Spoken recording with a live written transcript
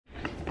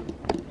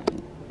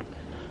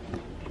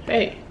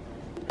Hey,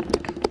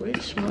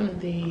 which one of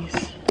these?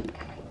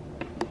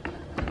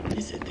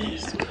 Is it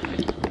this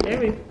one? There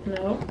we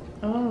no.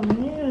 Oh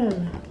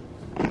man.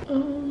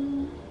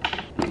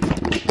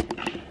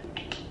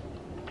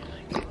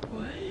 Like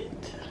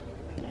what?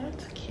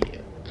 That's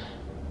cute.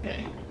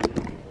 Okay.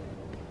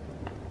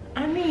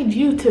 I need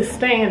you to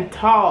stand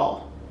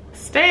tall.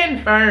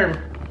 Stand firm.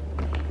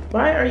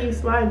 Why are you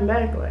sliding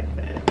back like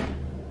that?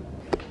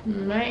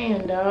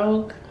 Man,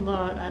 dog.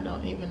 Lord, I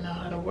don't even know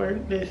how to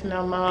work this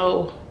no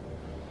more.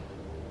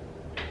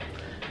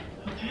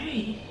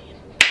 Okay.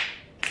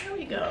 There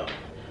we go.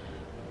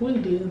 We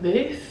do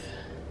this.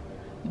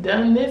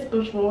 Done this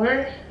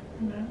before.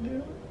 Not do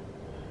it.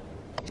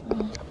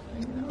 Oh, I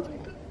know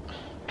like that.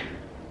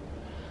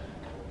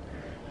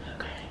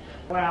 Okay.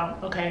 Wow.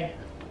 Okay.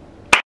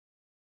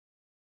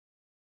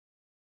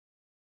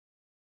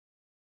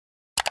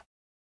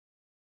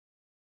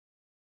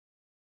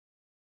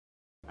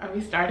 Are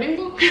we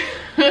starting?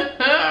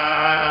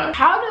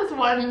 How does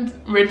one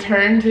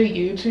return to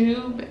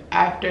YouTube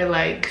after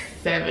like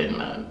 7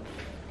 months?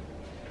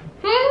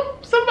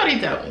 Somebody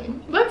tell me.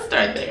 Let's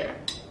start there.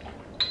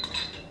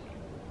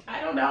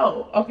 I don't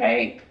know,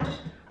 okay?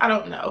 I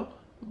don't know,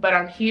 but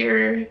I'm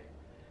here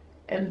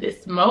and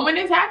this moment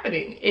is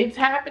happening. It's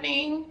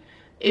happening.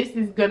 This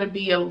is gonna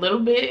be a little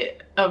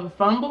bit of a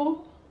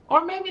fumble,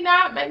 or maybe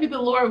not. Maybe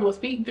the Lord will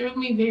speak through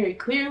me very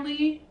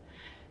clearly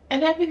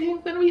and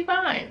everything's gonna be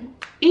fine.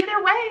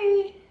 Either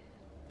way,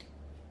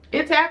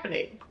 it's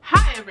happening.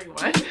 Hi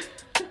everyone.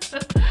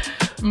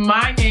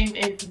 My name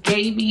is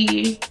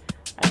Gaby.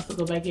 I also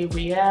go by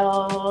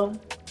Gabrielle.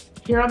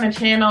 Here on the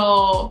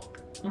channel,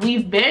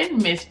 we've been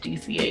Miss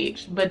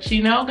GCH, but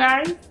you know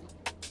guys,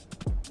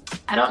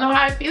 I don't know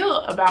how I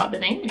feel about the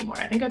name anymore.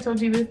 I think I told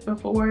you this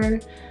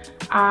before.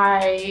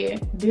 I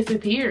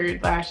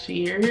disappeared last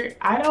year.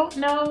 I don't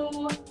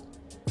know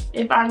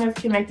if I'm as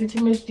connected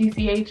to Miss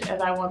GCH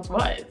as I once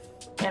was.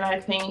 And I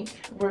think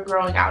we're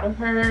growing out of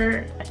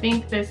her. I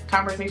think this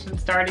conversation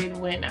started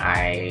when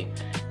I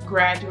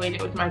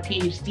graduated with my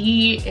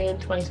PhD in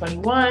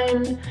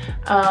 2021,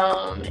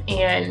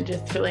 and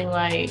just feeling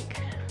like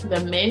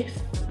the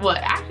myths, well,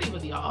 actually it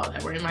was y'all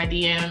that were in my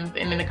DMs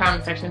and in the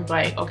comment sections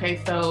like,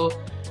 okay, so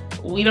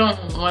we don't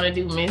want to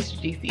do Miss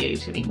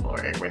GCH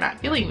anymore. We're not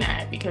feeling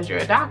that because you're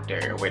a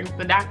doctor. Where does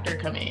the doctor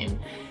come in?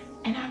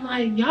 And I'm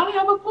like, y'all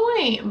have a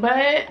point,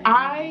 but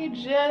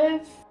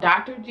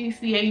Dr.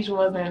 GCH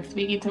wasn't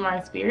speaking to my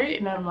spirit,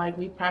 and I'm like,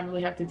 we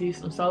probably have to do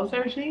some soul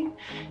searching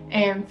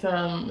and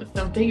some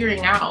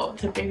figuring out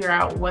to figure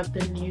out what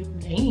the new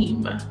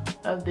name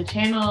of the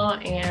channel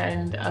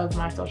and of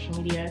my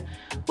social media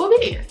will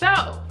be.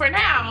 So for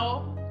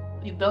now,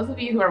 those of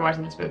you who are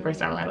watching this for the first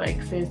time are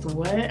like, sis,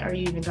 what are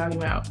you even talking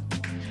about?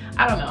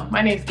 I don't know.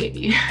 My name's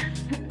Gaby.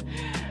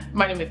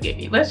 My name is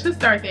Gaby. Let's just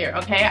start there,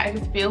 okay? I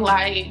just feel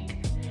like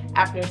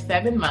after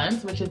 7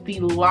 months, which is the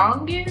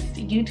longest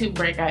YouTube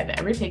break I've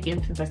ever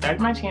taken since I started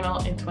my channel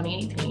in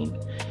 2018.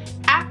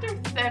 After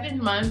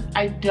 7 months,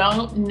 I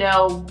don't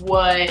know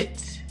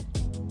what,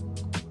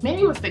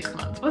 maybe it was 6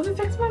 months. Was it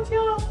 6 months,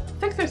 y'all?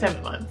 6 or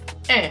 7 months.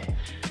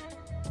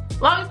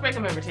 Longest break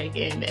I've ever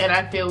taken. And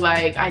I feel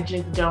like I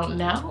just don't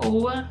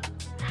know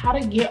how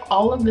to get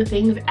all of the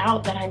things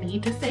out that I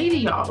need to say to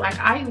y'all. Like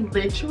I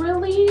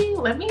literally,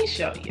 let me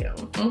show you,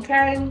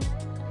 okay?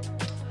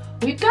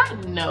 We've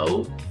got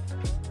notes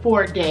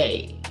for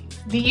days.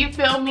 Do you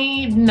feel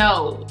me?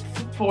 Notes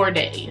for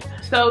days.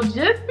 So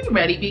just be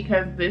ready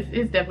because this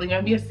is definitely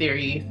gonna be a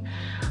series.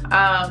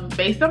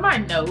 Based on my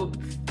notes,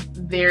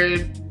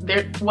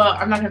 well,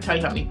 I'm not gonna tell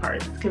you how many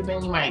parts because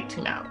then you might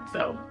tune out.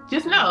 So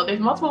just know there's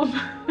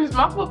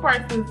multiple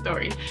parts to the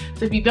story.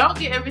 So if you don't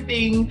get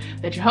everything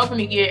that you're hoping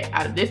to get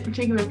out of this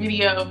particular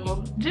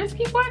video, just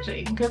keep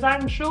watching because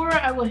I'm sure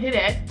I will hit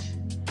at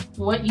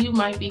what you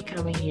might be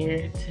coming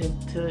here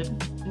to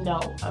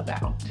know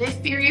about. This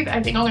series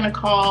I think I'm gonna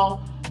call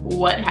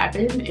What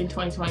Happened in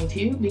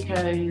 2022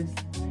 because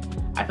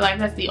I feel like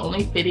that's the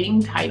only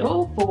fitting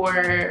title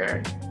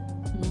for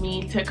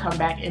me to come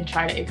back and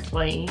try to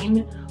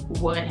explain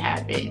what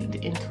happened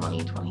in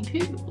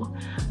 2022.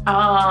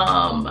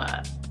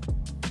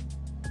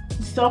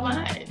 So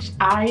much.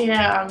 I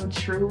am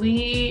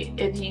truly,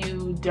 if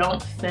you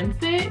don't sense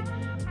it,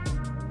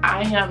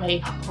 I am a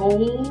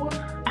whole,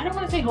 I don't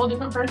want to say whole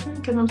different person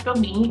because I'm still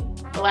me.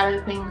 A lot of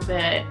the things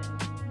that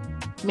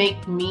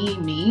make me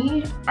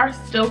me are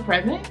still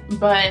present,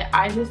 but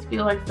I just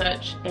feel like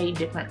such a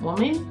different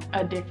woman,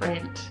 a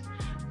different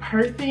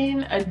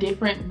person, a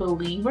different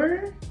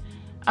believer.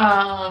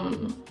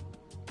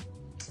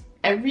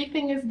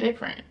 Everything is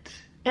different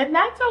and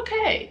that's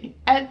okay.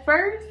 At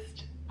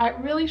first, I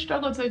really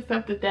struggled to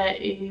accept that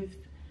that is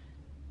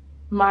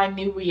my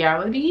new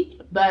reality,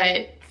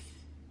 but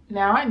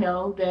now I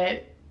know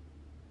that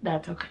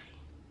that's okay.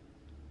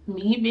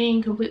 Me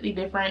being completely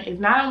different is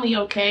not only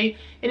okay,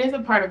 it is a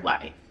part of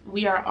life.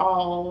 We are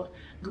all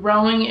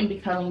growing and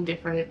becoming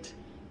different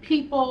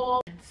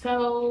people.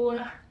 So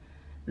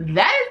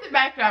that is the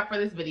backdrop for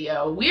this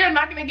video. We are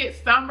not going to get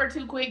somber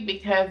too quick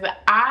because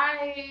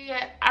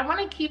I want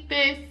to keep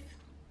this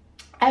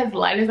as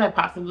light as I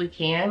possibly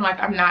can. Like,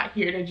 I'm not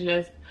here to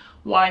just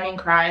whine and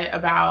cry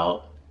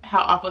about how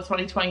awful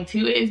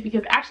 2022 is,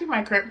 because actually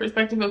my current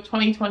perspective of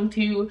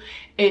 2022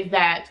 is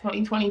that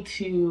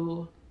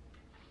 2022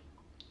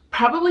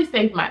 probably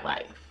saved my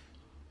life.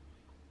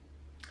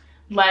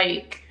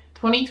 Like,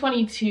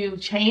 2022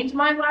 changed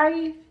my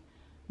life,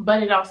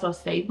 but it also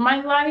saved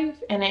my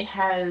life, and it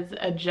has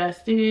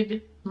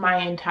adjusted my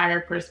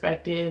entire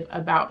perspective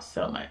about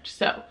so much.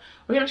 So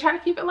we're gonna try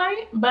to keep it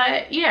light,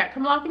 but yeah,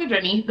 come along for the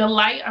journey. The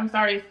light, I'm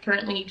sorry, is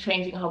currently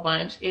changing a whole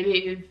bunch. It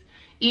is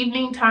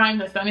evening time,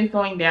 the sun is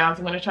going down, so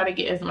I'm gonna try to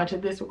get as much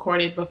of this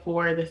recorded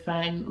before the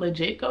sun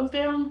legit goes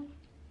down.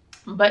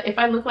 But if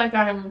I look like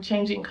I'm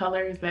changing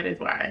colors, that is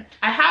why.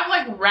 I have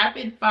like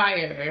rapid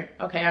fire.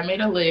 Okay, I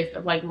made a list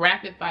of like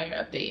rapid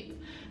fire updates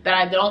that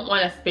I don't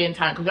want to spend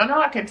time, because y'all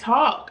know I can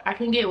talk. I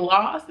can get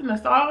lost in the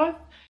sauce.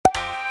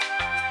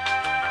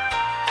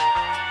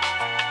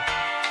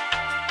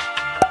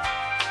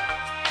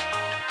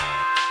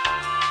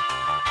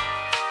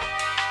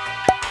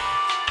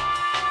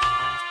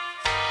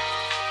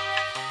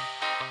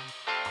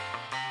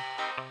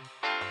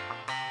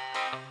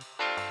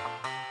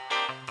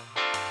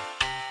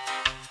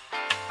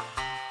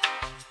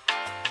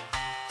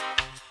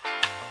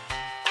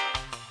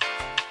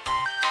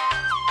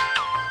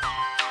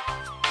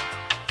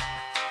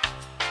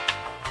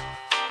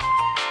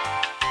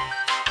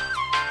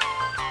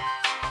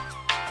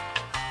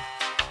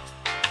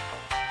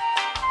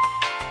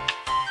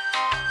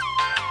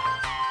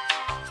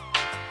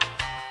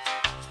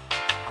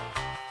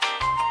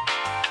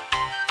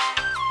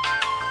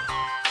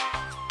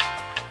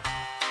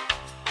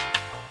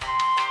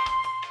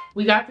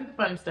 We got through the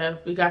fun stuff.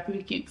 We got through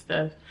the cute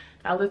stuff.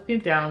 Now let's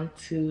get down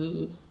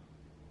to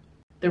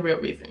the real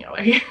reason y'all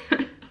are here.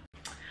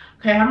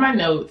 Okay, I have my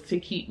notes to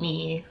keep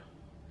me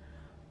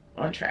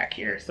on track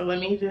here. So let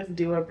me just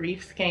do a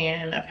brief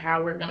scan of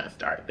how we're gonna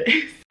start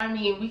this. I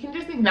mean, we can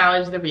just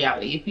acknowledge the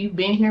reality. If you've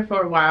been here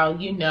for a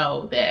while, you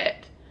know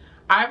that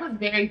I was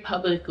very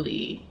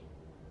publicly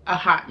a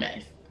hot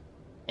mess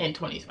in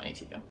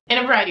 2022 in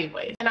a variety of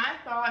ways. And I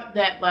thought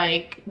that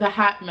like the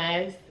hot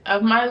mess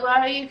of my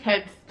life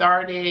had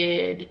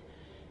started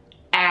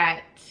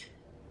at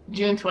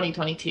June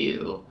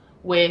 2022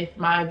 with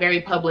my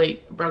very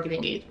public broken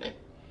engagement,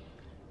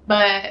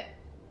 but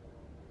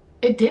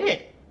it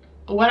didn't.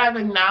 What I've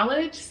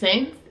acknowledged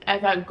since,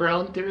 as I've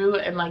grown through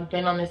and like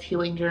been on this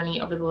healing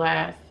journey over the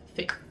last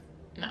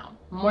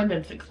more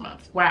than 6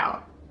 months,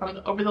 wow,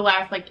 over the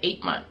last like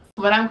 8 months,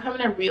 what I'm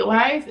coming to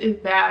realize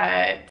is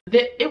that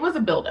it was a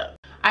buildup.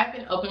 I've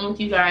been open with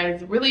you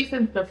guys really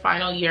since the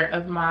final year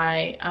of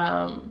my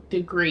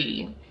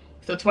degree.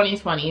 So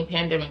 2020,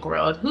 pandemic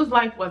world, whose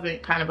life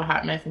wasn't kind of a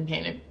hot mess in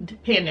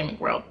pandemic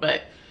world,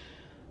 but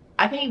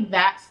I think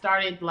that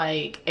started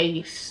like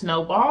a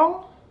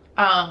snowball,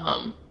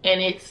 and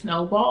it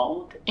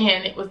snowballed,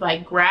 and it was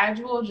like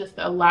gradual, just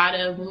a lot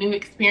of new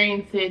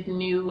experiences,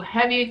 new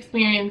heavy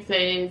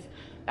experiences.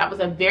 That was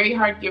a very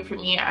hard year for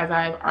me, as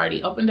I've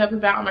already opened up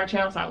about on my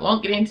channel, so I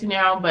won't get into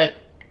now, but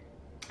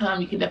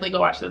you can definitely go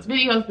watch those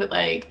videos. But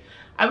like,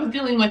 I was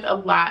dealing with a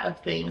lot of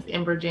things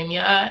in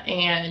Virginia,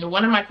 and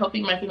one of my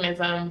coping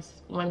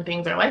mechanisms when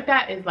things are like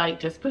that is like,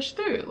 just push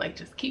through, like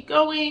just keep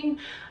going,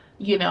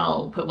 you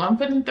know, put one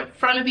foot in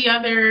front of the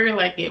other,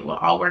 like it will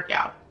all work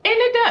out. And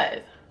it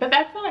does. But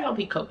that's not a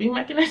healthy coping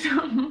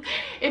mechanism.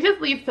 It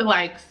just leads to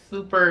like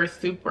super,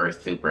 super,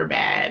 super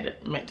bad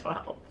mental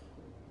health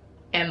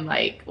and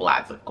like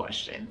lots of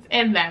questions.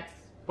 And that's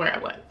where I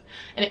was.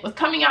 And it was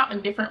coming out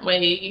in different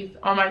ways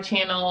on my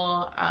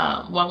channel.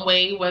 One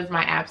way was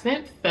my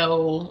absence.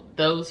 So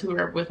those who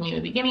were with me in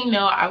the beginning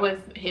know I was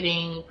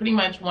hitting pretty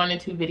much 1 to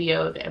 2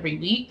 videos every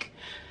week.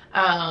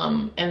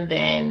 And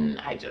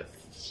then I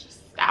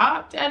just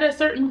stopped at a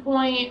certain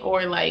point,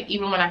 or like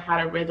even when I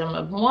had a rhythm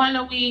of 1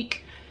 a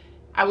week,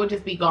 I would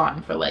just be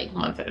gone for like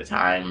months at a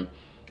time.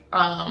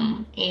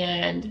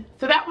 And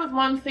so that was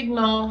one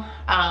signal.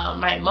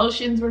 My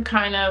emotions were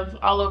kind of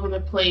all over the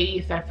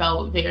place. I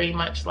felt very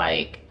much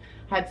like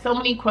had so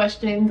many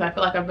questions. I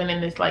feel like I've been in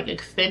this like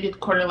extended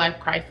quarter life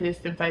crisis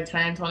since I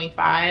turned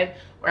 25,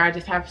 where I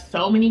just have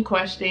so many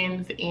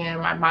questions and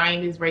my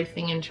mind is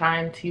racing and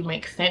trying to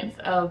make sense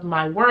of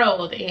my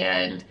world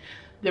and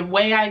the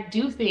way I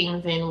do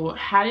things, and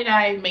how did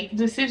I make the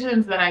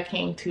decisions that I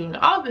came to, and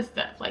all this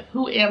stuff. Like,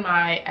 who am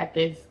I at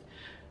this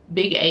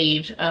big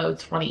age of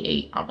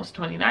 28, almost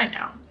 29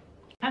 now?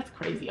 That's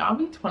crazy. I'll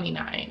be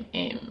 29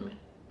 in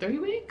 3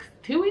 weeks,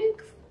 2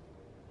 weeks.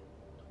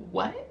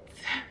 What?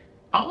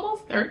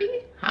 Almost 30?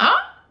 Huh?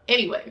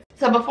 Anyway,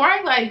 so before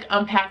I like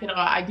unpack it all,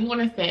 I do want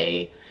to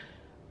say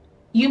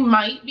you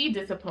might be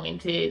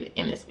disappointed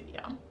in this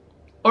video,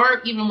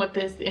 or even with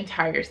this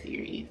entire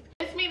series.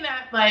 It's mean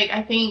that like,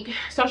 I think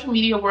social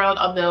media world,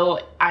 although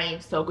I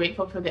am so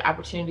grateful for the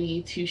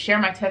opportunity to share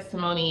my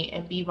testimony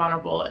and be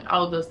vulnerable and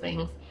all of those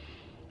things,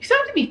 you still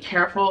have to be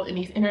careful in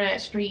these internet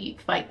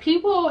streets. Like,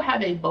 people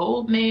have a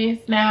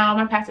boldness now.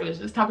 My pastor was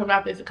just talking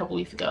about this a couple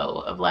weeks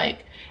ago, of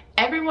like,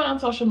 everyone on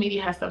social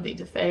media has something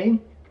to say.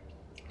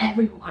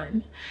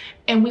 everyone.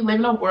 And we live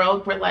in a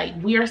world where like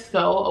we are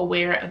so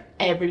aware of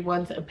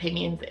everyone's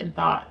opinions and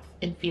thoughts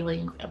and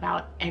feelings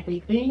about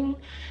everything.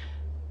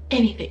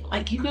 Anything.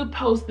 Like, you could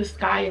post the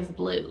sky is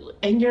blue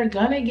and you're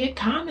gonna get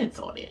comments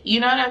on it. You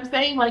know what I'm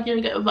saying? Like,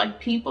 you're like,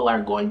 people are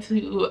going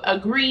to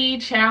agree,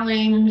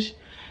 challenge,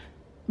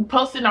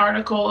 post an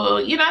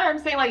article. You know what I'm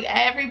saying? Like,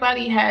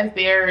 everybody has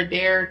their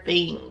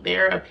thing,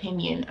 their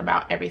opinion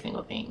about every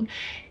single thing.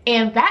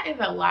 And that is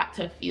a lot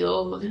to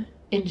field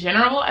in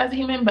general as a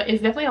human, but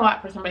it's definitely a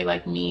lot for somebody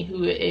like me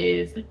who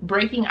is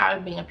breaking out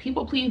of being a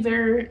people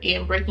pleaser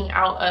and breaking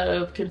out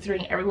of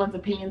considering everyone's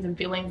opinions and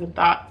feelings and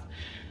thoughts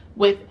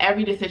with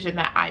every decision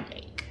that I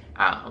make,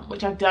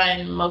 which I've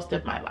done most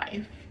of my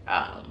life.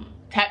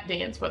 Tap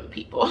dance for the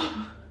people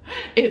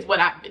is what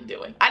I've been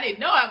doing. I didn't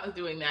know I was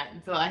doing that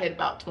until I hit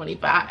about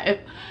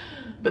 25.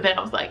 But then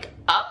I was like,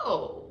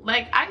 oh,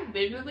 like, I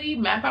literally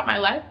map out my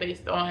life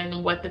based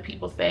on what the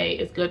people say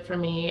is good for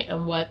me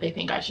and what they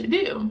think I should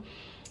do.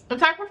 I'm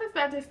talking about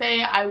that to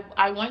say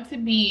I want to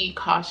be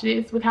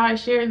cautious with how I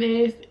share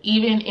this.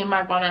 Even in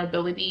my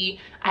vulnerability,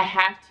 I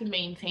have to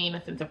maintain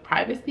a sense of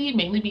privacy,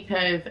 mainly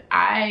because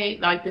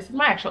this is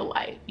my actual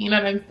life. You know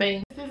what I'm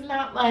saying? This is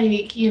not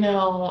like, you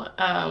know,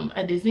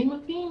 a Disney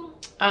movie.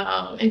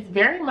 It's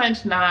very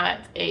much not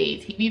a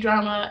TV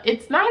drama.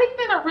 It's not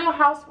even a Real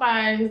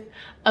Housewives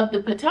of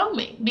the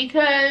Potomac,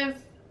 because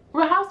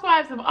Real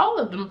Housewives of all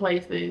of them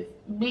places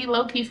be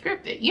low-key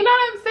scripted. You know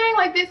what I'm saying?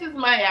 Like, this is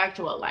my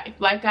actual life.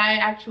 Like, I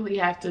actually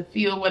have to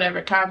feel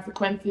whatever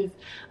consequences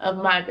of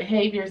my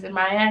behaviors and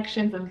my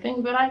actions and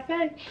things that I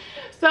say.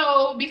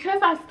 So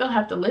because I still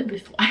have to live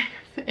this life,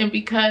 and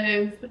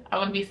because I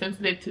want to be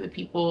sensitive to the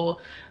people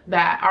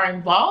that are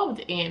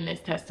involved in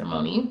this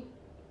testimony,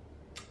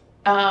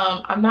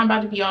 I'm not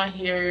about to be on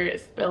here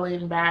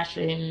spilling,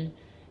 bashing,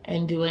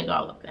 and doing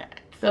all of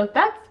that. So if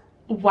that's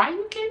why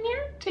you came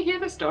here to hear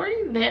the story,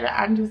 then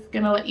I'm just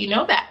gonna let you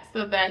know that,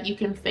 so that you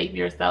can save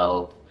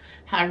yourself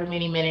however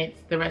many minutes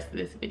the rest of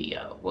this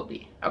video will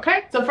be.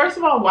 Okay, so first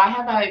of all, why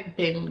have I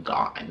been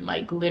gone?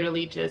 Like,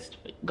 literally just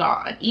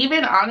gone.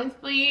 Even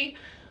honestly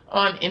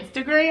on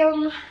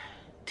Instagram,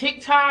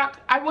 TikTok,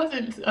 I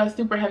wasn't a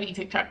super heavy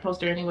TikTok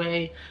poster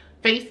anyway.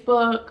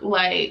 Facebook,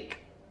 like,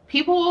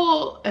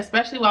 people,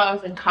 especially while I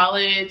was in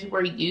college,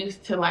 were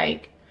used to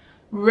like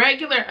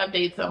regular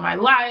updates on my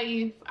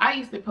life. I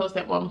used to post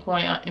at one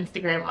point on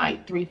Instagram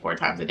like 3-4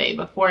 times a day,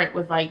 before it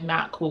was like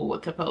not cool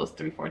to post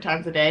 3-4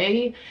 times a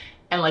day,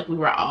 and like we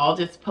were all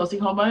just posting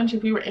a whole bunch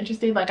if we were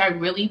interested. Like, I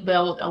really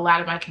built a lot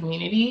of my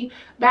community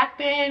back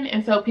then,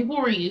 and so people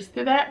were used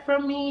to that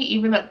from me,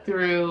 even up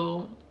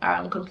through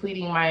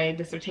completing my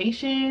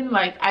dissertation.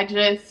 Like,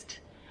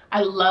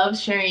 I love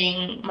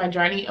sharing my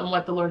journey and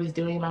what the Lord is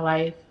doing in my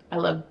life. I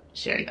love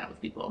sharing that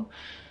with people.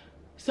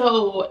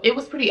 So it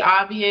was pretty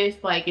obvious.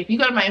 Like, if you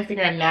go to my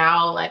Instagram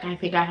now, like, I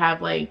think I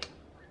have like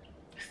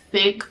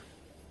 6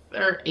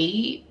 or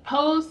 8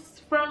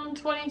 posts from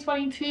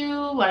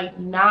 2022, like,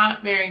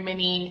 not very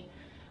many.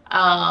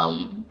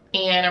 And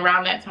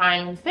around that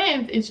time and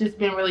since, it's just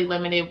been really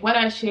limited what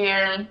I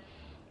share.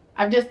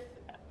 I've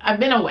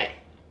been away,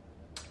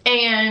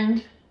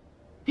 and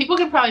people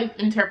can probably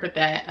interpret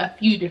that a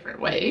few different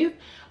ways,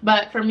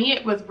 but for me,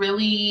 it was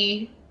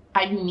really,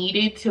 I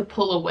needed to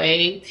pull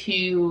away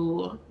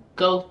to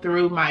go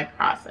through my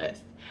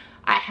process.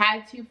 I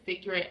had to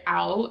figure it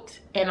out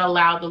and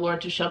allow the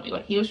Lord to show me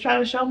what he was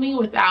trying to show me,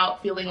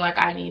 without feeling like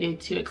I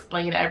needed to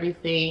explain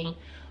everything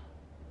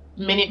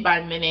minute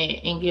by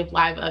minute and give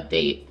live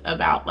updates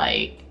about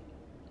like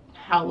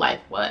how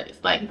life was.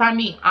 Like, if I'm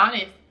being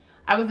honest,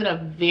 I was in a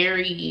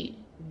very,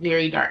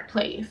 very dark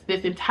place.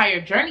 This entire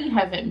journey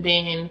hasn't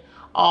been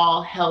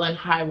all hell and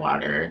high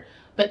water,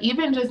 but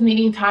even just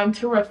needing time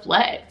to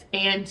reflect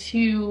and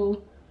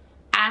to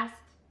ask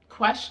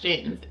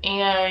questions,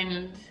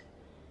 and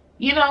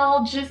you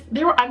know, just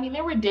there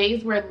were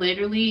days where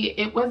literally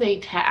it was a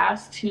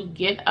task to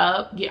get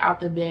up, get out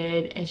the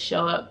bed, and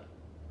show up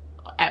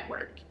at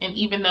work. And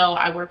even though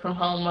I work from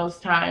home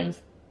most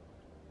times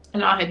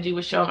and all I had to do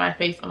was show my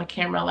face on the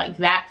camera, like,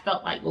 that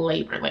felt like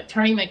labor. Like,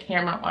 turning the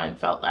camera on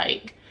felt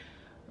like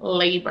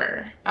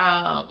labor.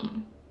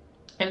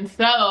 And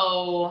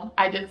so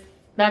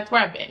that's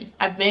where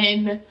I've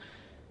been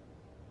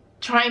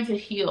trying to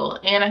heal.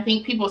 And I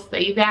think people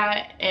say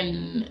that,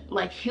 and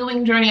like,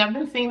 healing journey, I've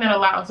been seeing that a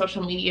lot on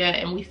social media,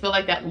 and we feel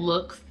like that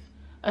looks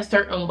a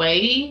certain way,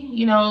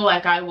 you know,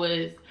 like I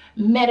was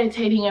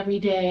meditating every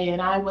day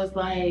and I was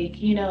like,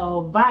 you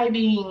know,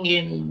 vibing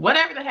and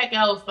whatever the heck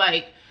else,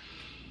 like,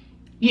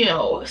 you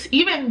know,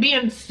 even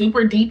being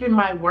super deep in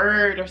my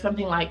word or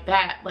something like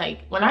that.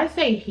 Like, when I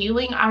say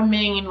healing, I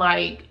mean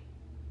like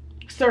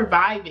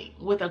surviving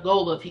with a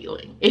goal of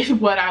healing is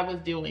what I was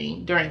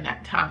doing during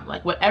that time.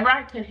 Like, whatever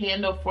I could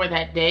handle for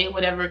that day,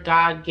 whatever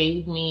God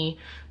gave me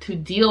to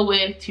deal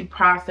with, to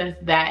process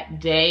that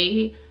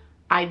day,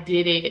 I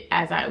did it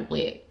as I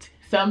went.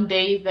 Some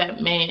days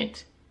that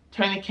meant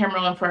turning the camera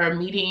on for a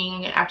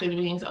meeting, after the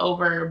meeting's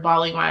over,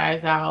 bawling my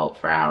eyes out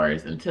for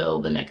hours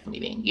until the next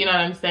meeting, you know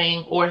what I'm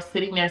saying? Or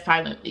sitting there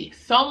silently.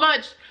 So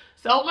much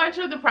So much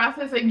of the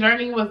processing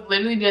journey was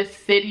literally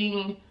just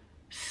sitting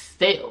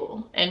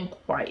still and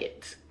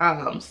quiet,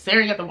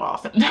 staring at the wall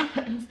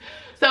sometimes.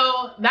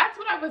 So that's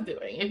what I was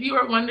doing. If you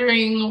were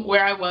wondering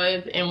where I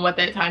was and what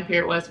that time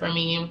period was for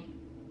me,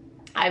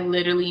 I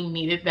literally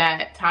needed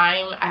that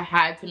time. I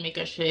had to make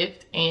a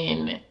shift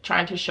in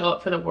trying to show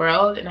up for the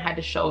world, and I had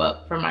to show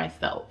up for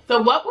myself.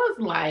 So what was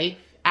life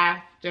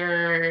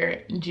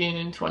after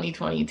June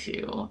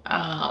 2022?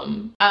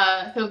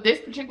 So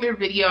this particular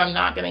video, I'm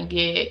not gonna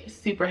get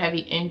super heavy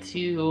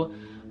into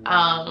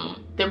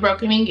the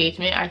broken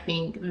engagement. I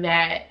think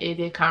that is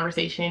a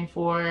conversation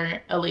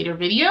for a later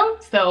video.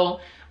 So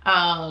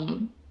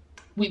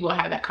we will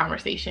have that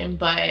conversation.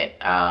 But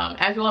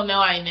as you all know,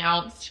 I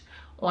announced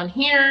on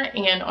here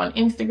and on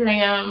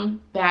Instagram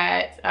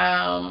that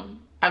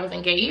I was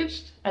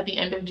engaged at the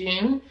end of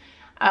June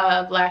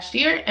of last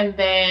year. And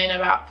then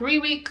about 3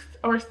 weeks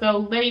or so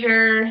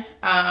later,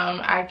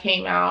 I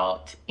came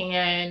out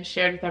and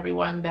shared with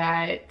everyone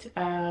that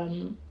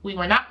we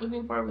were not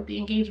moving forward with the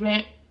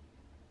engagement.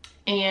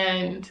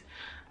 And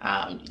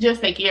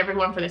just thanking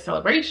everyone for the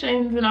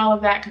celebrations and all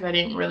of that, because I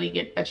didn't really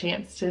get a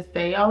chance to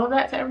say all of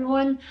that to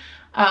everyone.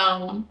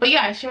 But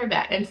yeah, I shared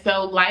that. And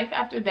so life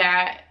after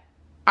that,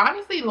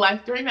 honestly,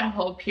 life during that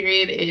whole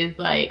period is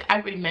like, I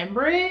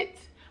remember it,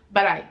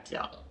 but I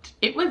don't.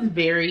 It was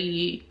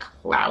very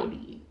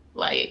cloudy.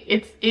 Like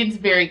it's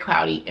very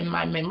cloudy in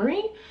my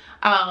memory.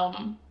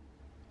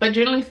 But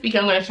generally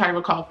speaking, I'm going to try to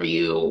recall for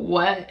you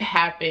what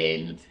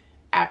happened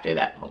after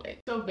that moment.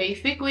 So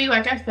basically,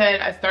 like I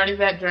said, I started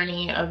that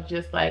journey of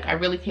just like, I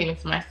really came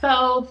into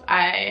myself.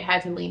 I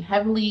had to lean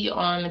heavily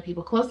on the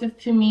people closest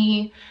to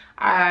me.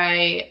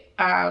 I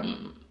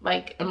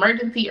like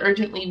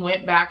urgently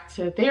went back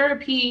to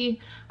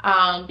therapy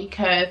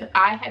because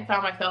I had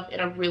found myself in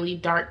a really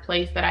dark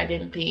place that I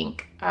didn't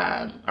think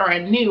or I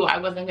knew I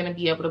wasn't going to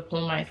be able to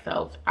pull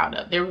myself out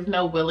of. There was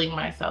no willing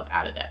myself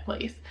out of that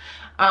place.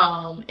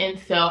 And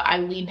so I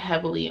leaned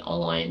heavily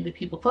on the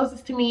people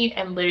closest to me,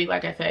 and literally,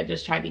 like I said,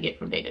 just tried to get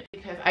from day to day,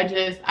 because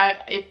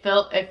it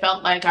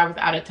felt like I was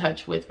out of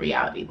touch with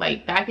reality.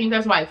 Like, I think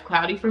that's why it's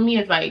cloudy for me.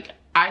 Is like,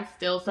 I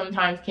still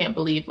sometimes can't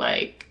believe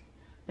like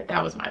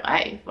that was my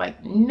life.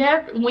 Like,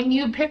 never, when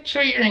you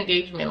picture your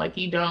engagement, like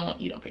you don't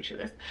picture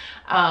this.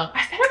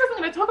 I said I wasn't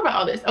going to talk about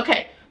all this.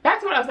 Okay,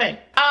 back to what I was saying.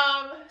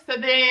 So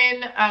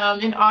then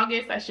in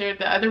August, I shared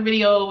the other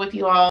video with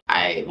you all.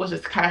 I was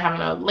just kind of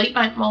having a late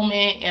night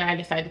moment, and I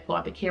decided to pull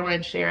out the camera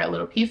and share a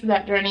little piece of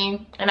that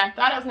journey. And I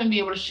thought I was going to be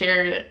able to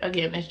share,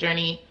 again, this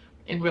journey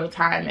in real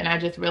time. And I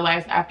just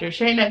realized after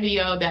sharing that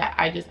video that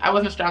I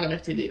wasn't strong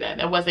enough to do that.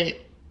 I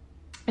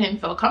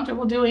didn't feel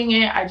comfortable doing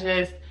it.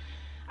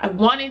 I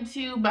wanted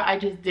to, but I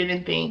just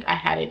didn't think I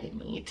had it in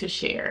me to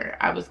share.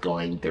 I was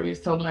going through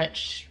so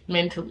much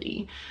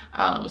mentally,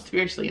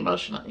 spiritually,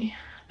 emotionally.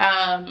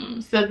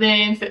 So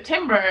then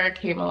September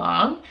came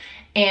along,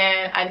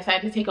 and I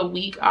decided to take a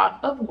week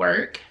off of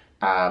work.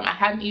 I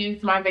hadn't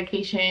used my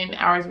vacation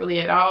hours really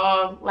at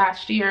all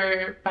last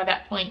year by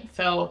that point.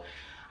 So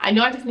I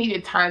know I just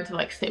needed time to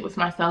like sit with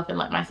myself and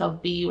let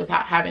myself be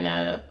without having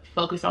to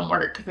focus on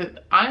work. Because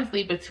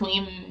honestly,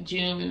 between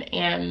June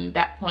and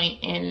that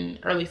point in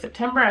early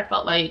September, I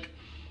felt like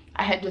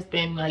I had just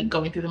been like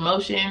going through the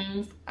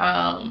motions,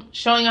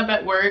 showing up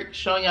at work,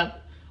 showing up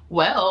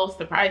well,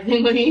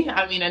 surprisingly.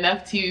 I mean,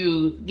 enough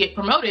to get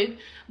promoted,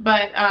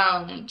 but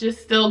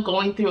just still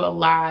going through a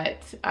lot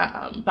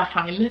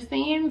behind the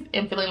scenes,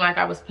 and feeling like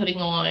I was putting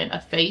on a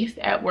face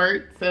at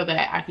work so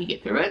that I could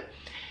get through it.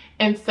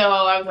 And so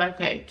I was like,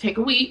 okay, take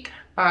a week.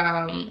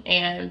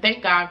 And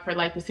thank God for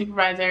like the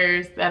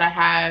supervisors that I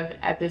have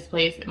at this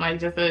place, and like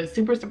just a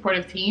super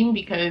supportive team,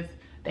 because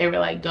they were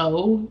like,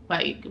 go,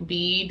 like,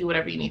 do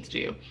whatever you need to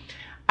do.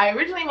 I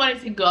originally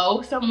wanted to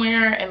go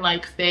somewhere and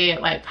like stay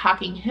at like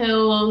Hocking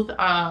Hills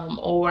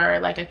or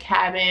like a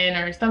cabin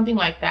or something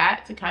like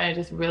that, to kind of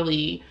just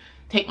really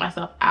take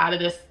myself out of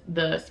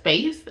the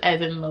space,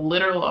 as in the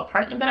literal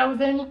apartment that I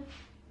was in,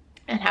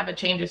 and have a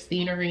change of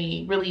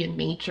scenery, really in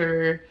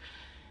nature,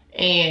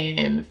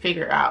 and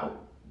figure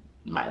out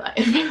my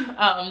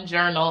life,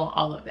 journal,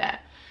 all of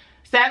that.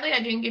 Sadly,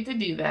 I didn't get to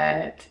do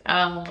that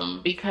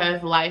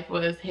because life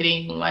was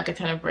hitting like a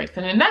ton of bricks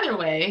in another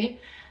way.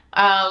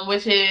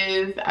 Which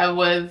is I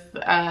was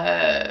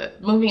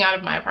moving out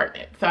of my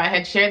apartment. So I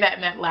had shared that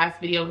in that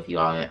last video with you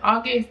all in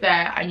August,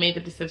 that I made the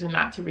decision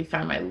not to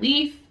re-sign my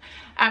lease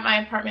at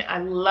my apartment. I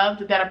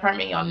loved that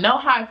apartment. Y'all know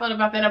how I felt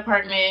about that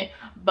apartment,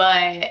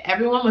 but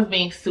everyone was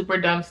being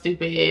super dumb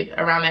stupid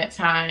around that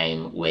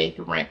time with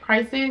rent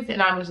prices,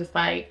 and I was just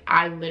like,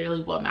 I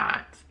literally will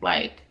not.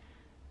 Like,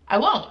 I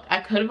won't.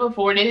 I could have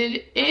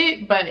afforded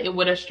it, but it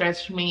would have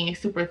stretched me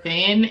super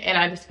thin, and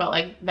I just felt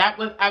like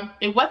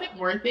it wasn't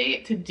worth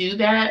it to do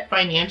that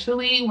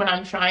financially when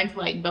I'm trying to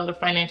like build a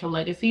financial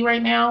legacy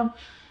right now.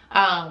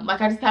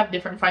 Like, I just have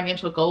different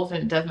financial goals,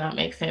 and it does not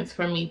make sense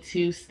for me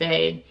to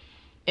stay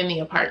in the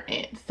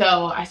apartment.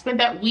 So I spent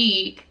that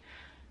week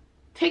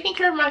taking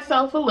care of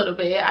myself a little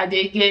bit. I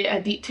did get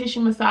a deep tissue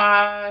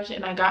massage,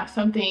 and I got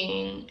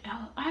something,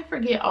 I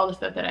forget all the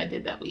stuff that I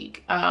did that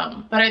week.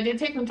 But I did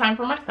take some time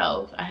for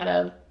myself. I had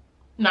a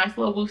nice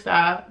little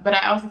woosah, but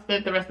I also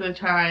spent the rest of the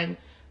time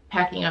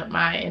packing up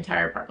my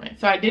entire apartment.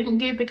 So I didn't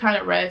get the kind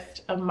of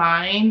rest of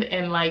mind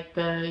and like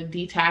the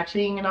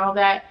detaching and all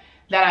that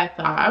I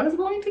thought I was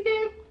going to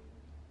get.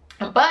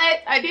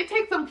 But I did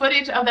take some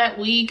footage of that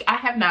week. I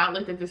have not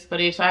looked at this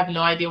footage, so I have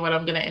no idea what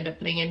I'm gonna end up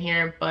putting in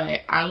here,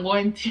 but I'm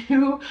going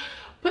to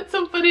put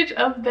some footage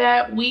of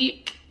that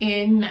week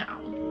in now.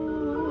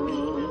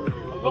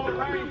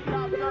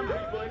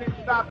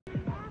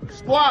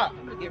 Squat.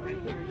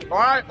 All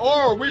right,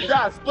 or we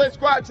got split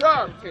squat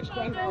jump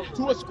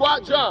to a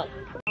squat jump.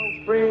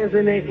 Friends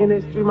in the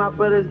industry, my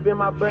brothers been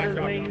my brothers,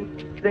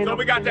 man. So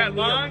we got that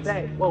lunge, yeah,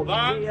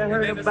 and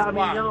heard then the about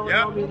me, squat. you don't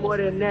know me more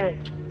than that.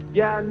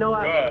 Yeah, I know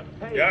I.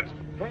 Good. Yep.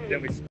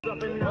 Then we.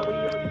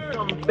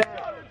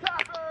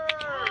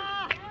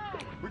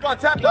 We're gonna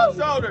tap those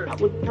shoulders.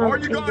 Or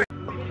you going?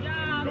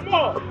 Come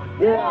on.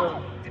 Yeah.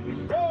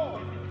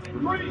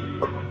 1, 2,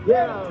 3.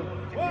 Yeah.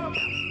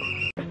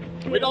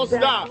 We don't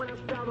stop.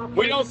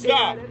 We don't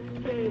stop.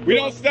 We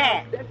don't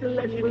stop.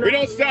 We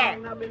don't stop.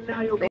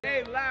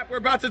 Hey, lap. We're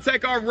about to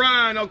take our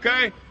run.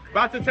 Okay.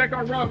 About to take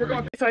our run. We're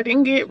going. So I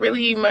didn't get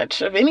really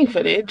much of any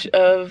footage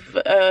of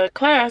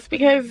class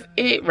because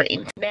it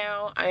rained.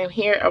 Now I am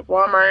here at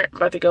Walmart,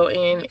 about to go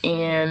in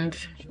and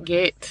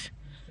get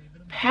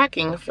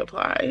packing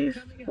supplies,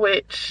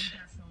 which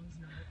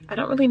I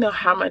don't really know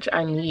how much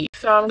I need.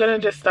 So I'm gonna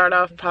just start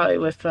off probably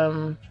with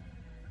some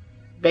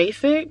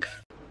basics.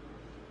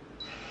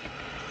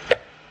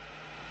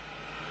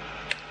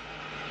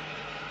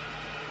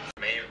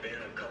 May have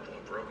been a couple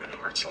of broken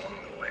hearts along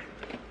the way.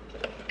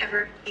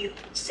 Ever you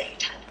say,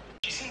 Ted.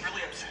 She seemed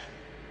really upset.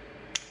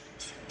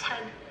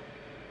 Ted,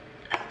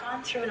 I've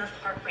gone through enough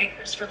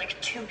heartbreakers for like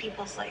 2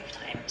 people's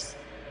lifetimes.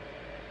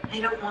 I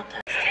don't want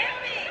that.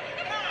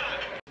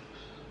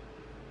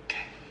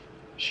 Okay.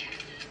 Here.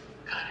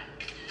 Got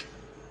it.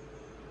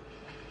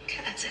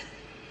 Okay, that's it.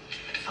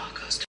 If all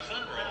goes to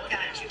fun roll.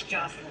 Got you,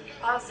 Jocelyn.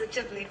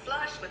 Positively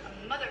flush with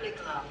a motherly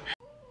glove.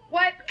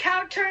 What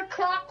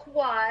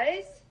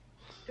counterclockwise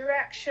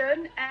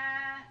direction?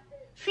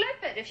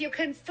 Flip it if you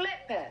can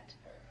flip it.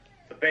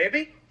 The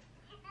baby?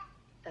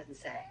 Doesn't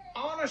say.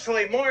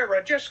 Honestly,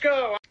 Moira, just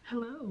go.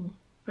 Hello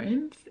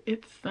friends,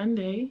 it's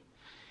Sunday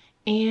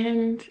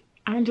and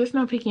I'm just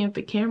now picking up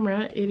the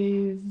camera. It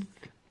is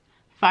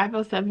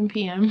 5:07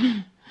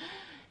 p.m.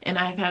 and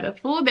I've had a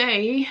full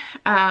day.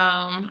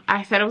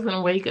 I said I was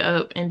gonna wake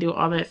up and do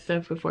all that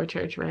stuff before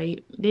church,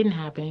 right? Didn't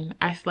happen.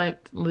 I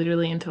slept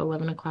literally until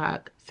 11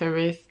 o'clock.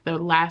 Service, the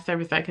last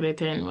service I could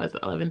attend was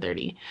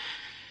 11:30.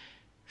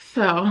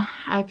 So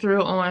I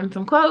threw on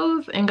some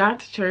clothes and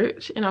got to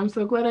church, and I'm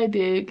so glad I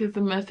did because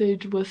the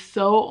message was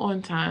so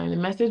on time. The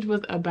message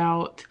was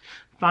about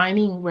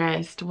finding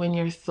rest when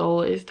your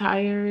soul is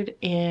tired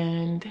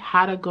and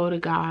how to go to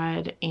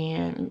God,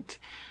 and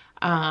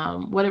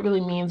what it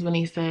really means when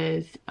he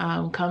says,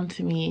 come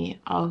to me,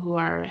 all who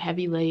are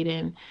heavy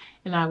laden,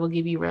 and I will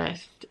give you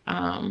rest.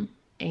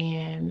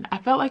 And I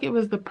felt like it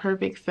was the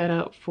perfect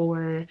setup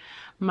for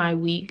my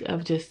week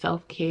of just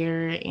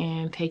self-care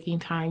and taking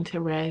time to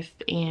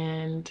rest,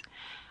 and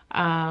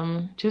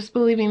just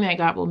believing that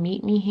God will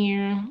meet me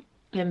here,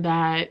 and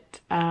that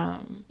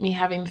me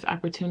having this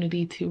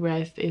opportunity to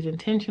rest is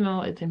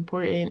intentional, it's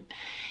important,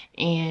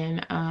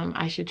 and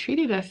I should treat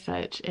it as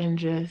such and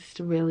just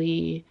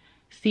really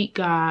seek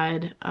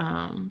God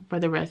for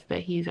the rest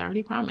that he's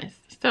already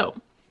promised. So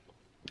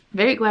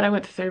very glad I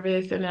went to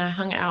service, and then I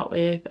hung out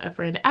with a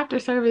friend after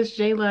service,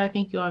 Jayla. I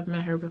think you all have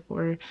met her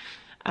before.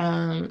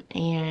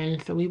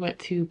 And so we went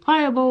to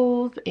Playa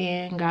Bowls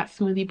and got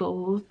smoothie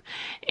bowls,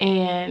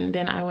 and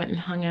then I went and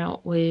hung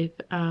out with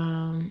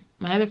my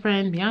other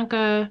friend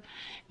Bianca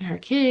and her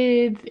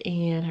kids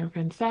and her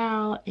friend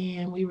Sal,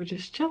 and we were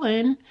just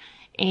chilling.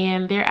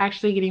 And they're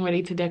actually getting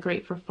ready to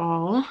decorate for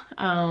fall,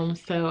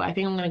 so I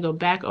think I'm gonna go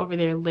back over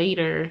there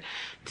later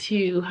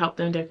to help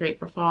them decorate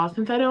for fall,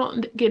 since I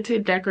don't get to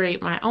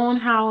decorate my own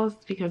house,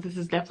 because this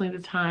is definitely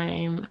the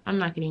time. I'm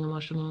not getting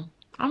emotional.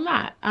 I'm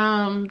not.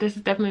 This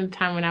is definitely the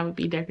time when I would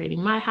be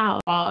decorating my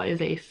house. Fall is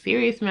a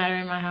serious matter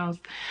in my house.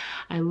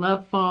 I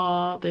love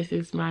fall. This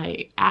is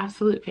my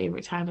absolute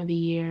favorite time of the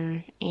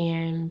year,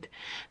 and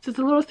so it's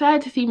a little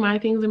sad to see my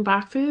things in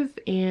boxes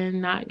and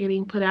not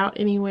getting put out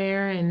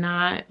anywhere, and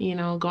not, you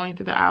know, going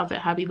through the aisles at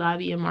Hobby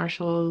Lobby and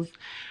Marshall's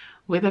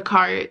with a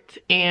cart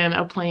and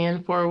a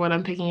plan for what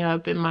I'm picking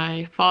up and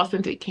my fall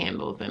scented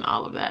candles and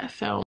all of that.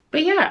 So,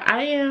 but yeah,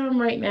 I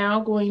am right now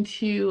going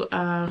to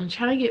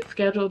try to get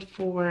scheduled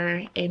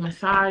for a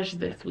massage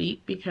this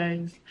week,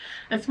 because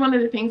that's one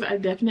of the things I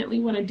definitely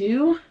want to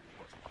do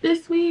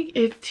this week,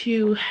 is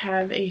to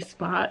have a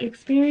spa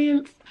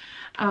experience.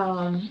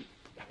 And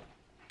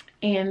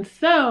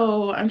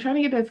so I'm trying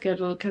to get that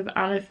scheduled, because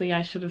honestly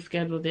I should have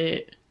scheduled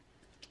it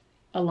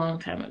a long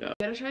time ago.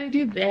 I gotta try to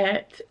do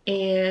that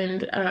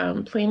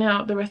and plan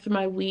out the rest of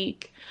my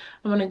week.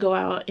 I'm gonna go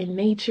out in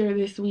nature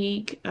this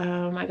week.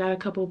 I got a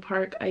couple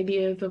park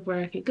ideas of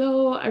where I could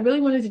go. I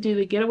really wanted to do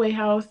the getaway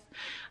house.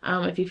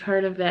 If you've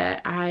heard of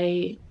that,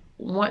 I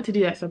want to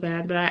do that so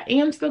bad, but I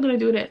am still gonna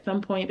do it at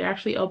some point. They're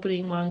actually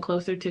opening one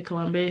closer to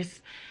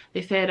Columbus.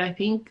 They said, I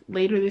think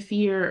later this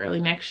year or early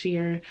next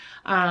year.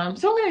 So I'm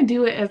gonna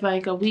do it as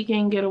like a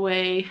weekend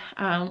getaway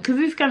because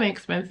it's kind of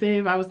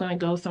expensive. I was gonna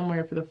go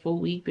somewhere for the full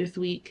week this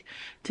week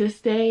to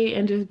stay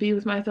and just be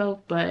with myself,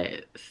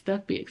 but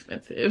stuff be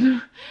expensive.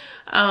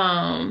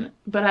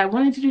 But I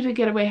wanted to do the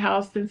getaway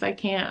house. Since I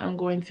can't, I'm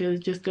going to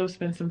just go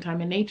spend some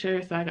time in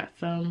nature. So I got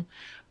some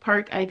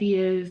park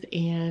ideas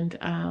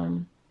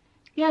and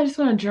yeah, I just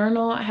want to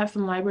journal. I have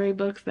some library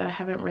books that I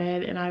haven't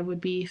read, and I would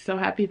be so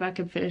happy if I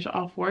could finish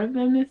all 4 of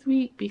them this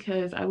week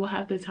because I will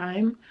have the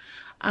time.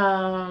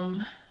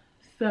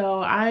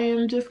 So I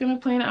am just going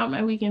to plan out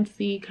my week and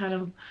see kind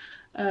of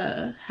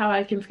how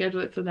I can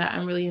schedule it so that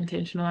I'm really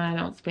intentional and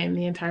I don't spend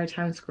the entire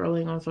time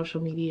scrolling on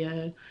social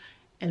media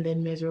and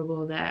then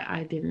miserable that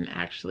I didn't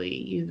actually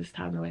use this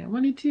time the way I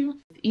wanted to.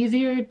 It's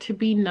easier to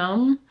be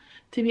numb,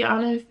 to be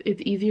honest.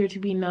 It's easier to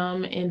be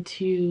numb and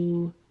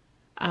to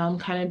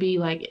kind of be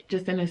like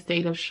just in a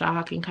state of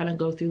shock and kind of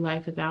go through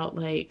life without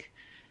like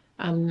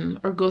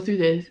or go through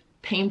this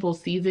painful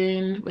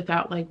season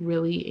without like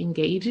really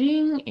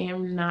engaging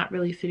and not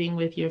really sitting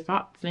with your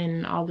thoughts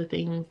and all the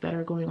things that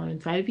are going on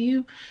inside of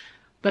you.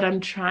 But I'm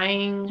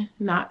trying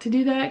not to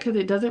do that because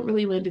it doesn't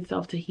really lend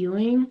itself to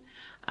healing.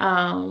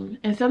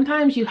 And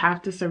sometimes you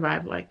have to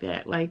survive like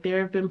that. Like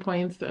there have been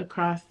points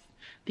across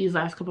these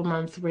last couple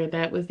months where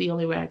that was the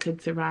only way I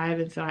could survive,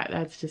 and so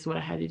that's just what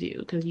I had to do,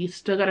 because you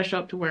still got to show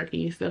up to work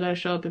and you still got to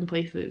show up in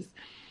places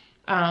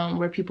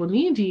where people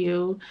need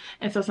you.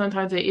 And so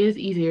sometimes it is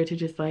easier to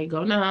just like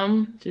go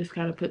numb, just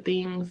kind of put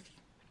things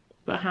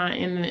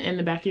behind in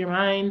the back of your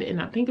mind and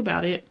not think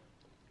about it.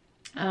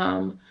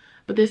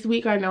 But this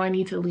week I know I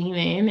need to lean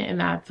in, and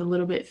that's a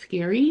little bit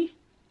scary,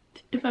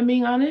 if I'm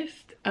being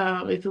honest.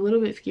 It's a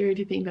little bit scary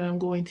to think that I'm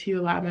going to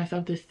allow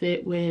myself to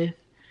sit with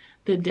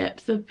the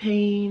depths of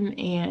pain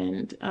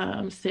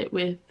and sit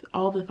with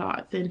all the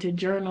thoughts, and to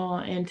journal,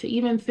 and to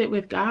even sit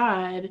with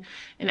God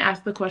and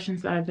ask the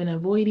questions that I've been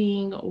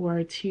avoiding,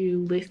 or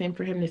to listen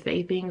for him to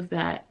say things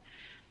that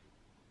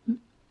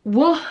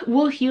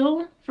will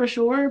heal for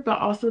sure, but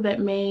also that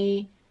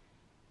may,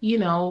 you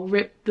know,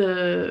 rip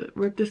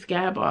the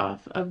scab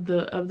off of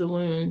the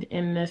wound,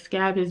 and the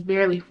scab is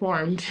barely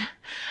formed.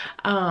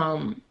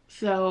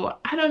 So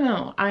I don't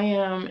know. I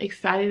am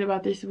excited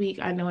about this week.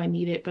 I know I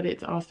need it, but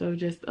it's also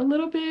just a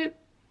little bit,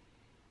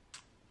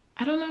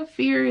 I don't know if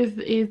fear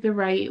is the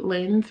right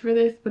lens for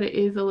this, but it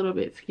is a little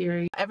bit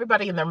scary.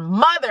 Everybody and their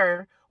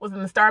mother was in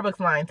the Starbucks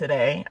line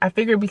today. I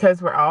figured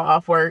because we're all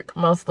off work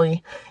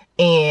mostly,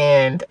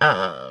 and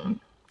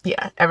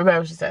yeah, everybody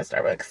was just at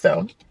Starbucks.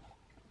 So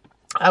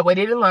I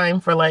waited in line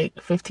for like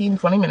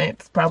 15-20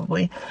 minutes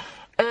probably.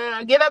 And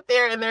I get up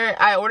there and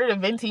I ordered a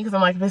venti because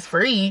I'm like, if it's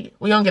free,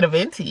 we don't get a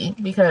venti,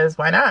 because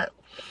why not?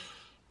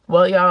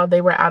 Well, y'all,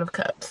 they were out of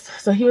cups.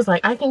 So he was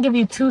like, I can give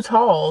you 2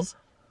 talls,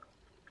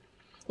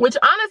 which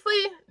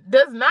honestly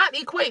does not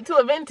equate to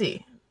a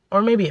venti.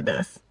 Or maybe it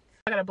does.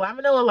 I got a black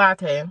vanilla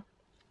latte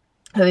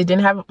because they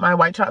didn't have my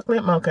white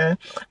chocolate mocha.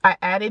 I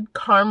added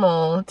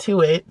caramel to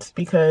it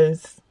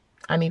because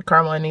I need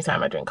caramel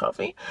anytime I drink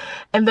coffee.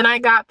 And then I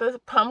got the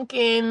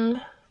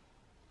pumpkin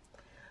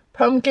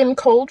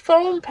cold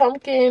foam.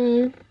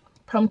 Pumpkin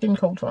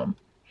cold foam.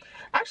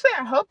 Actually,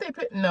 I hope they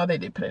they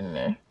did put it in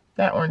there.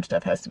 That orange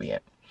stuff has to be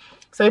it.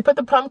 So they put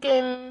the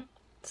pumpkin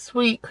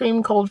sweet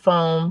cream cold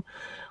foam,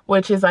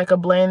 which is like a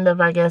blend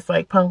of, I guess,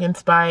 like pumpkin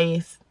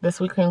spice, the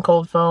sweet cream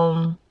cold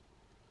foam,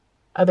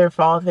 other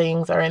fall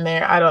things are in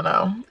there. I don't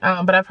know.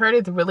 But I've heard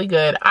it's really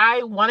good.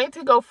 I wanted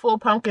to go full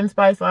pumpkin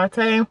spice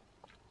latte,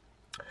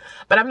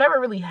 but I've never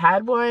really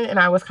had one, and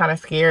I was kind of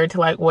scared to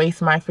like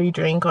waste my free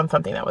drink on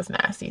something that was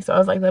nasty. So I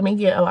was like, let me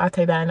get a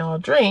latte that I know I'll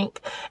drink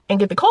and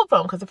get the cold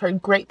foam, because I've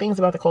heard great things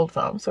about the cold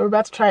foam. So we're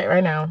about to try it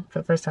right now for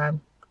the first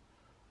time.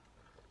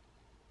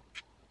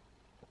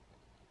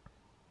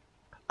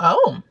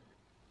 Oh.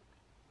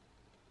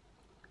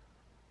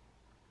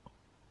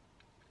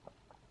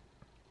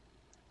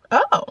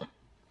 Oh.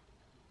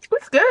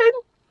 It's good.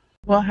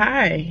 Well,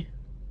 hi.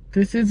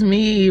 This is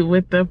me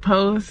with the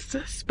post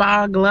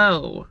spa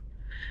glow.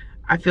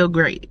 I feel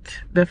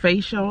great. The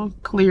facial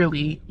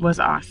clearly was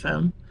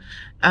awesome.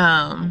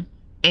 And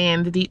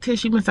the deep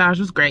tissue massage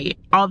was great.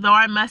 Although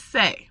I must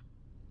say,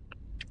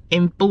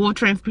 in full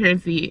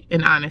transparency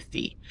and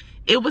honesty,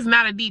 it was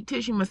not a deep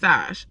tissue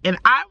massage. And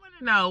I want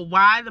to know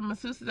why the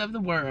masseuses of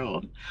the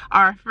world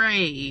are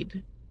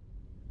afraid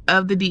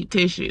of the deep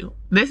tissue.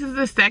 This is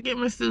the second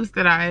masseuse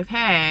that I've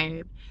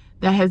had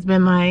that has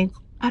been like,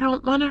 I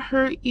don't want to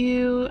hurt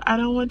you. I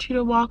don't want you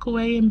to walk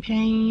away in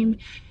pain.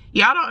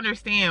 Y'all don't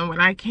understand.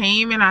 When I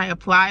came and I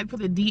applied for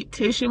the deep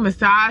tissue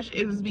massage,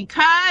 it was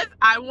because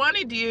I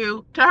wanted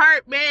you to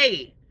hurt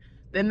me.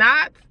 The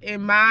knots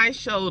in my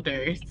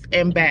shoulders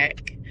and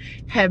back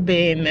have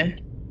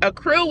been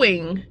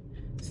accruing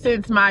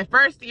since my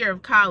first year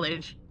of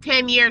college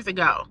 10 years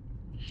ago.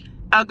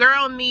 A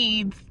girl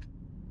needs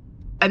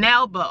an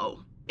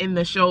elbow in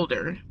the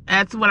shoulder.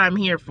 That's what I'm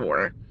here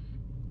for.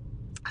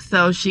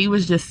 So she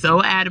was just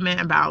so adamant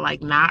about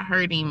like not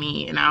hurting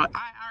me, and I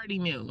already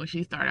knew when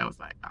she started. I was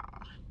like,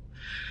 oh,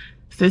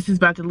 sis is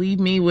about to leave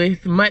me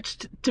with much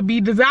to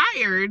be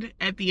desired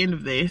at the end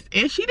of this,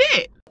 and she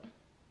did.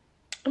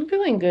 I'm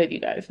feeling good, you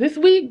guys. This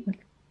week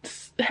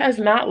has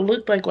not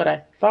looked like what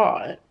I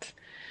thought,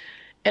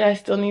 and I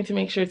still need to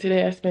make sure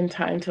today I spend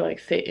time to like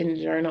sit and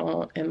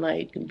journal and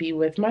like be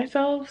with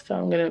myself. So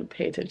I'm gonna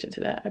pay attention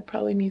to that. I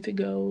probably need to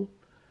go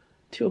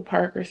to a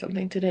park or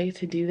something today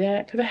to do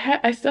that, because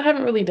I still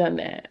haven't really done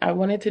that. I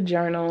wanted to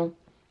journal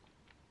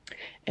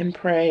and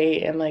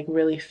pray and like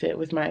really sit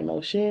with my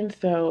emotions.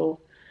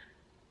 So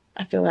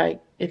I feel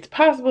like it's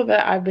possible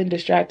that I've been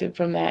distracted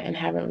from that and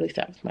haven't really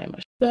sat with my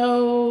emotions.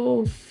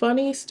 So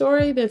funny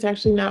story that's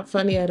actually not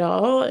funny at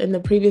all. In the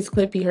previous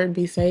clip you heard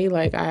me say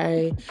like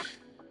I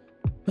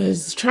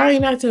was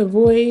trying not to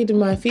avoid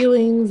my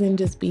feelings and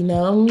just be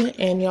numb.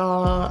 And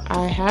y'all,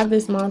 I have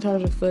this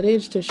montage of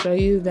footage to show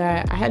you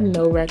that I had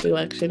no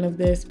recollection of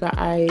this, but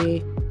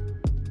I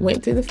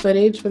went through the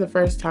footage for the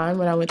first time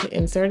when I went to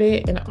insert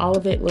it, and all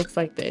of it looks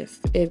like this.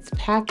 It's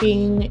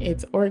packing,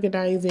 it's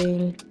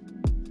organizing,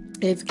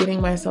 it's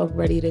getting myself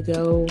ready to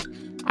go.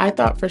 I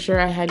thought for sure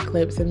I had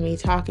clips of me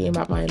talking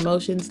about my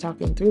emotions,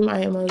 talking through my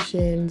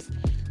emotions,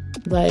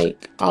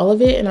 like all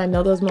of it, and I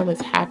know those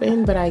moments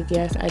happen, but I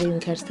guess I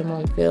didn't catch them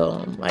on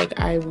film. Like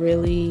I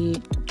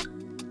really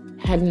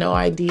had no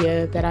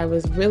idea that I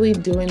was really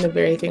doing the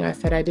very thing I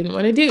said I didn't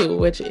want to do,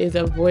 which is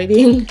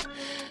avoiding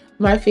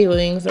my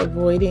feelings,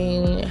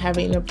 avoiding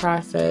having to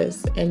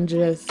process, and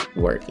just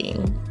working.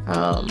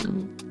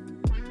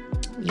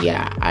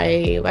 Yeah,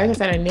 like I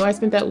said, I knew I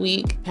spent that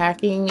week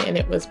packing, and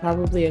it was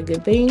probably a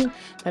good thing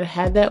that I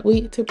had that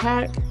week to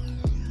pack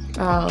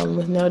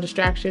with no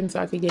distractions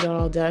so I could get it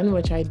all done,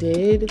 which I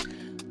did.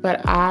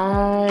 But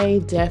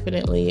I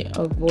definitely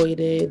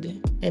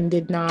avoided and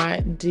did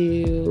not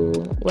do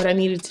what I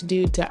needed to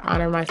do to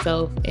honor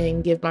myself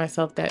and give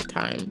myself that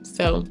time.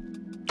 So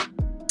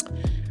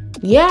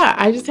yeah,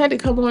 I just had to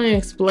come on and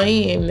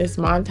explain this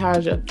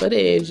montage of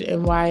footage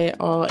and why it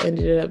all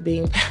ended up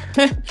being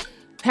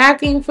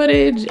packing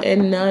footage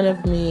and none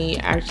of me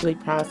actually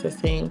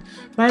processing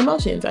my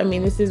emotions. I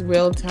mean, this is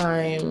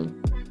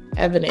real-time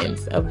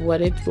evidence of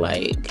what it's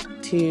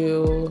like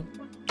to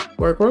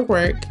work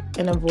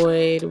and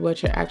avoid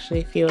what you're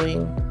actually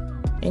feeling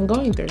and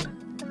going through.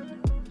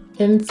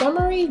 In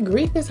summary,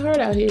 grief is hard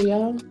out here,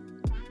 y'all.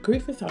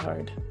 Grief is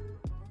hard.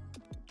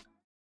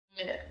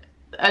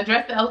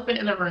 Address the elephant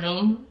in the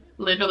room.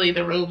 Literally,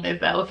 the room is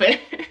the elephant.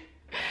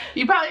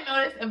 You probably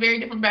noticed a very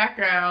different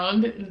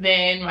background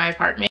than my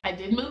apartment. I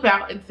did move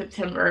out in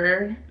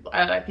September,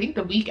 I think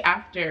the week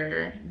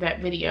after that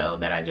video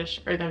that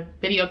or the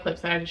video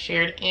clips that I just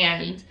shared,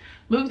 and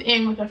moved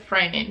in with a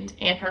friend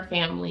and her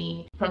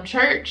family from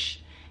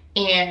church.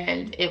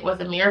 And it was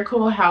a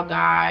miracle how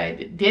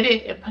God did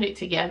it and put it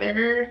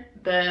together.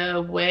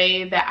 The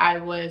way that I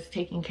was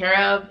taken care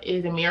of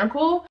is a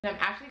miracle. And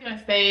I'm actually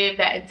gonna save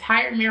that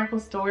entire miracle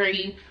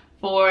story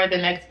for the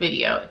next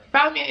video. If you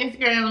follow me on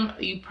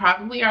Instagram, you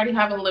probably already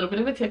have a little bit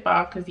of a tip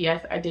off, because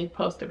yes, I did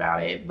post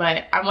about it,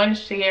 but I want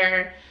to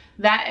share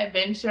that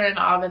adventure and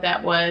all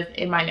that was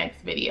in my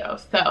next video.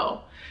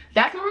 So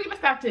that's where we're gonna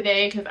stop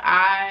today, because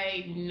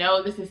I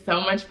know this is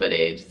so much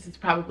footage. This is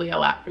probably a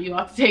lot for you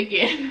all to take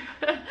in.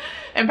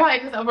 And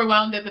probably just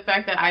overwhelmed at the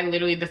fact that I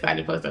literally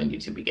decided to post on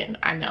YouTube again.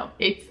 I know,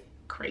 it's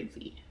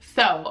crazy.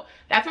 So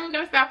that's where we're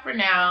gonna stop for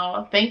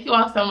now. Thank you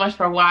all so much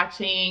for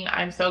watching.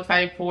 I'm so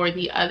excited for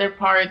the other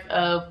parts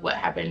of what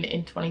happened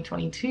in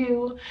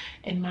 2022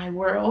 in my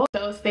world.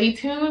 So stay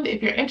tuned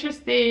if you're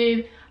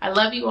interested. I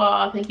love you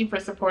all. Thank you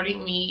for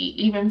supporting me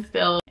even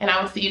still. And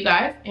I will see you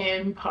guys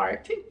in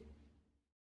part 2.